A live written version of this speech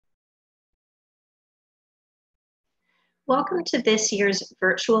Welcome to this year's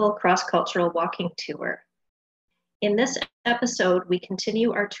virtual cross-cultural walking tour. In this episode, we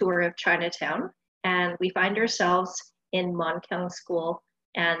continue our tour of Chinatown, and we find ourselves in Keang School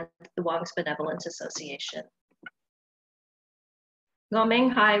and the Wongs Benevolent Association.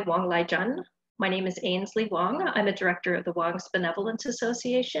 Ngomeng Hai Wong Lai Jun. My name is Aynsley Wong. I'm a director of the Wongs Benevolent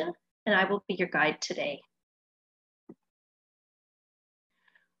Association, and I will be your guide today.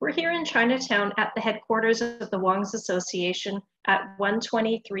 We're here in Chinatown at the headquarters of the Wongs Association at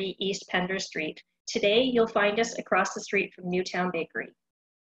 123 East Pender Street. Today, you'll find us across the street from Newtown Bakery.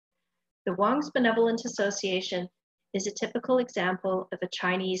 The Wongs Benevolent Association is a typical example of a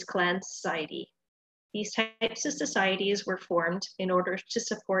Chinese clan society. These types of societies were formed in order to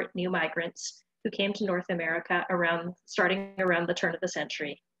support new migrants who came to North America starting around the turn of the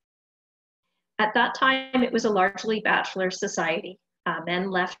century. At that time, it was a largely bachelor society. Men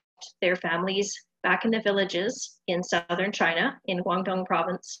left their families back in the villages in southern China, in Guangdong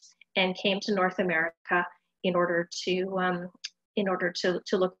province, and came to North America in order to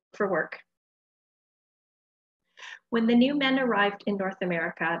look for work. When the new men arrived in North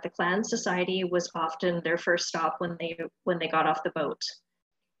America, the clan society was often their first stop when they got off the boat.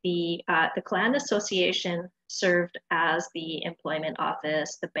 The clan association served as the employment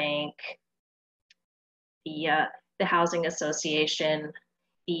office, the bank, the housing association.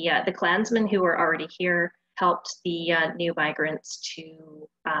 The clansmen who were already here helped the new migrants to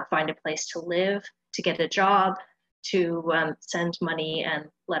find a place to live, to get a job, to send money and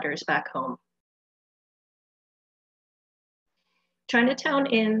letters back home. Chinatown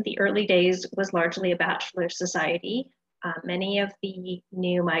in the early days was largely a bachelor society. Many of the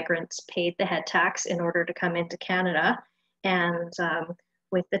new migrants paid the head tax in order to come into Canada, and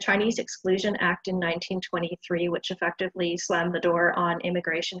with the Chinese Exclusion Act in 1923, which effectively slammed the door on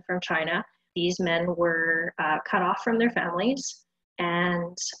immigration from China, these men were cut off from their families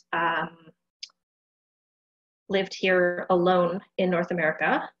and lived here alone in North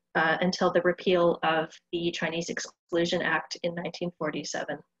America until the repeal of the Chinese Exclusion Act in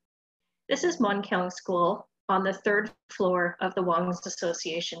 1947. This is Keang School on the third floor of the Wongs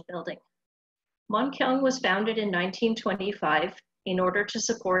Association building. Keang was founded in 1925 in order to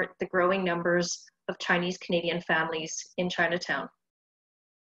support the growing numbers of Chinese Canadian families in Chinatown.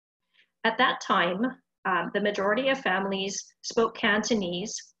 At that time, the majority of families spoke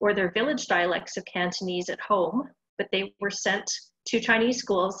Cantonese or their village dialects of Cantonese at home, but they were sent to Chinese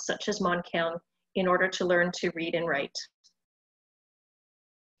schools such as Keang in order to learn to read and write.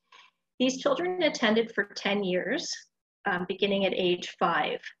 These children attended for 10 years, beginning at age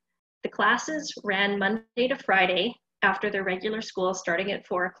 5. The classes ran Monday to Friday after their regular school starting at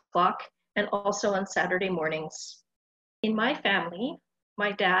 4 o'clock and also on Saturday mornings. In my family,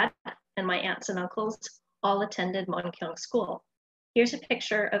 my dad and my aunts and uncles all attended Keang School. Here's a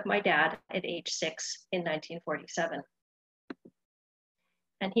picture of my dad at age 6 in 1947.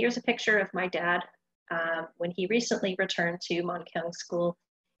 And here's a picture of my dad when he recently returned to Keang School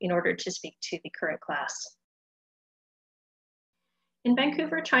in order to speak to the current class. In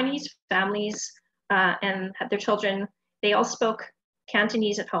Vancouver, Chinese families and their children, they all spoke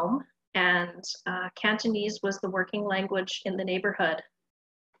Cantonese at home, and Cantonese was the working language in the neighborhood.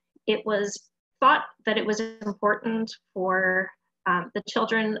 It was thought that it was important for the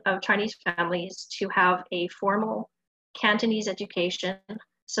children of Chinese families to have a formal Cantonese education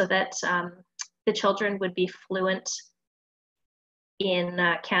so that the children would be fluent in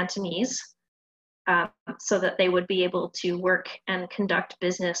Cantonese, so that they would be able to work and conduct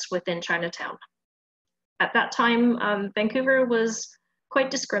business within Chinatown. At that time, Vancouver was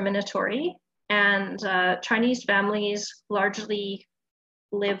quite discriminatory, and Chinese families largely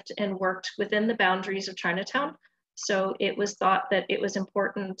lived and worked within the boundaries of Chinatown. So it was thought that it was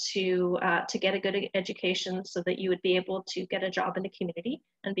important to get a good education so that you would be able to get a job in the community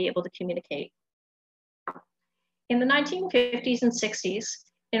and be able to communicate. In the 1950s and 60s,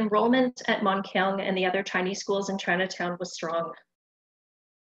 enrollment at Keang and the other Chinese schools in Chinatown was strong.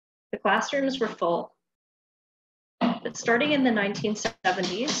 The classrooms were full. But starting in the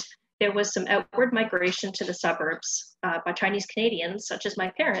 1970s, there was some outward migration to the suburbs by Chinese Canadians, such as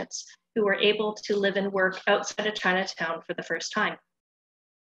my parents, who were able to live and work outside of Chinatown for the first time.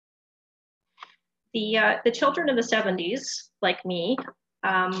 The children of the 70s, like me,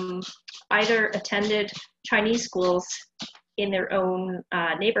 either attended Chinese schools in their own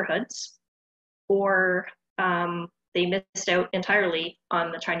neighborhoods, or they missed out entirely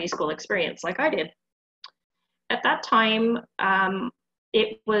on the Chinese school experience, like I did. At that time,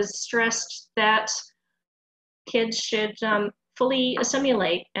 it was stressed that kids should fully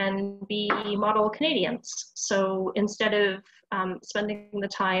assimilate and be model Canadians. So instead of spending the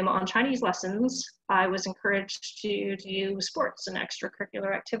time on Chinese lessons, I was encouraged to do sports and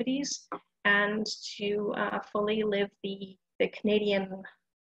extracurricular activities and to fully live the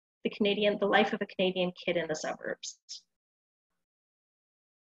life of a Canadian kid in the suburbs.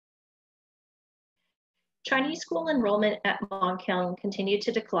 Chinese school enrollment at Keang continued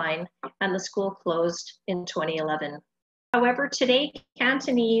to decline, and the school closed in 2011. However, today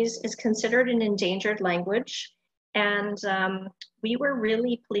Cantonese is considered an endangered language, and we were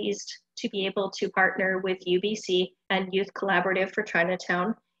really pleased to be able to partner with UBC and Youth Collaborative for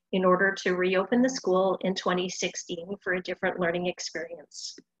Chinatown in order to reopen the school in 2016 for a different learning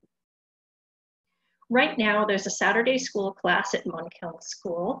experience. Right now, there's a Saturday school class at Keang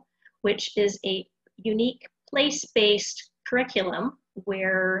School, which is a unique place-based curriculum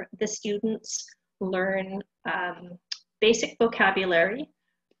where the students learn basic vocabulary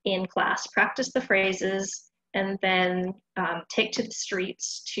in class, practice the phrases, and then take to the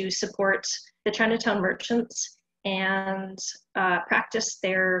streets to support the Chinatown merchants and practice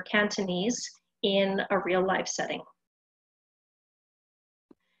their Cantonese in a real life setting.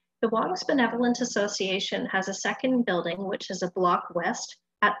 The Wongs Benevolent Association has a second building, which is a block west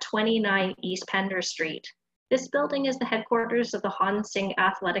at 29 East Pender Street. This building is the headquarters of the Han Sing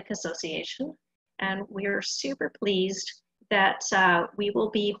Athletic Association, and we're super pleased that we will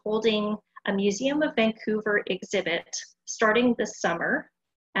be holding a Museum of Vancouver exhibit starting this summer,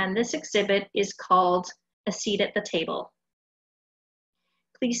 and this exhibit is called A Seat at the Table.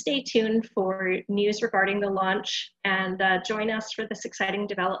 Please stay tuned for news regarding the launch and join us for this exciting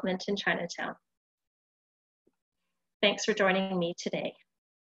development in Chinatown. Thanks for joining me today.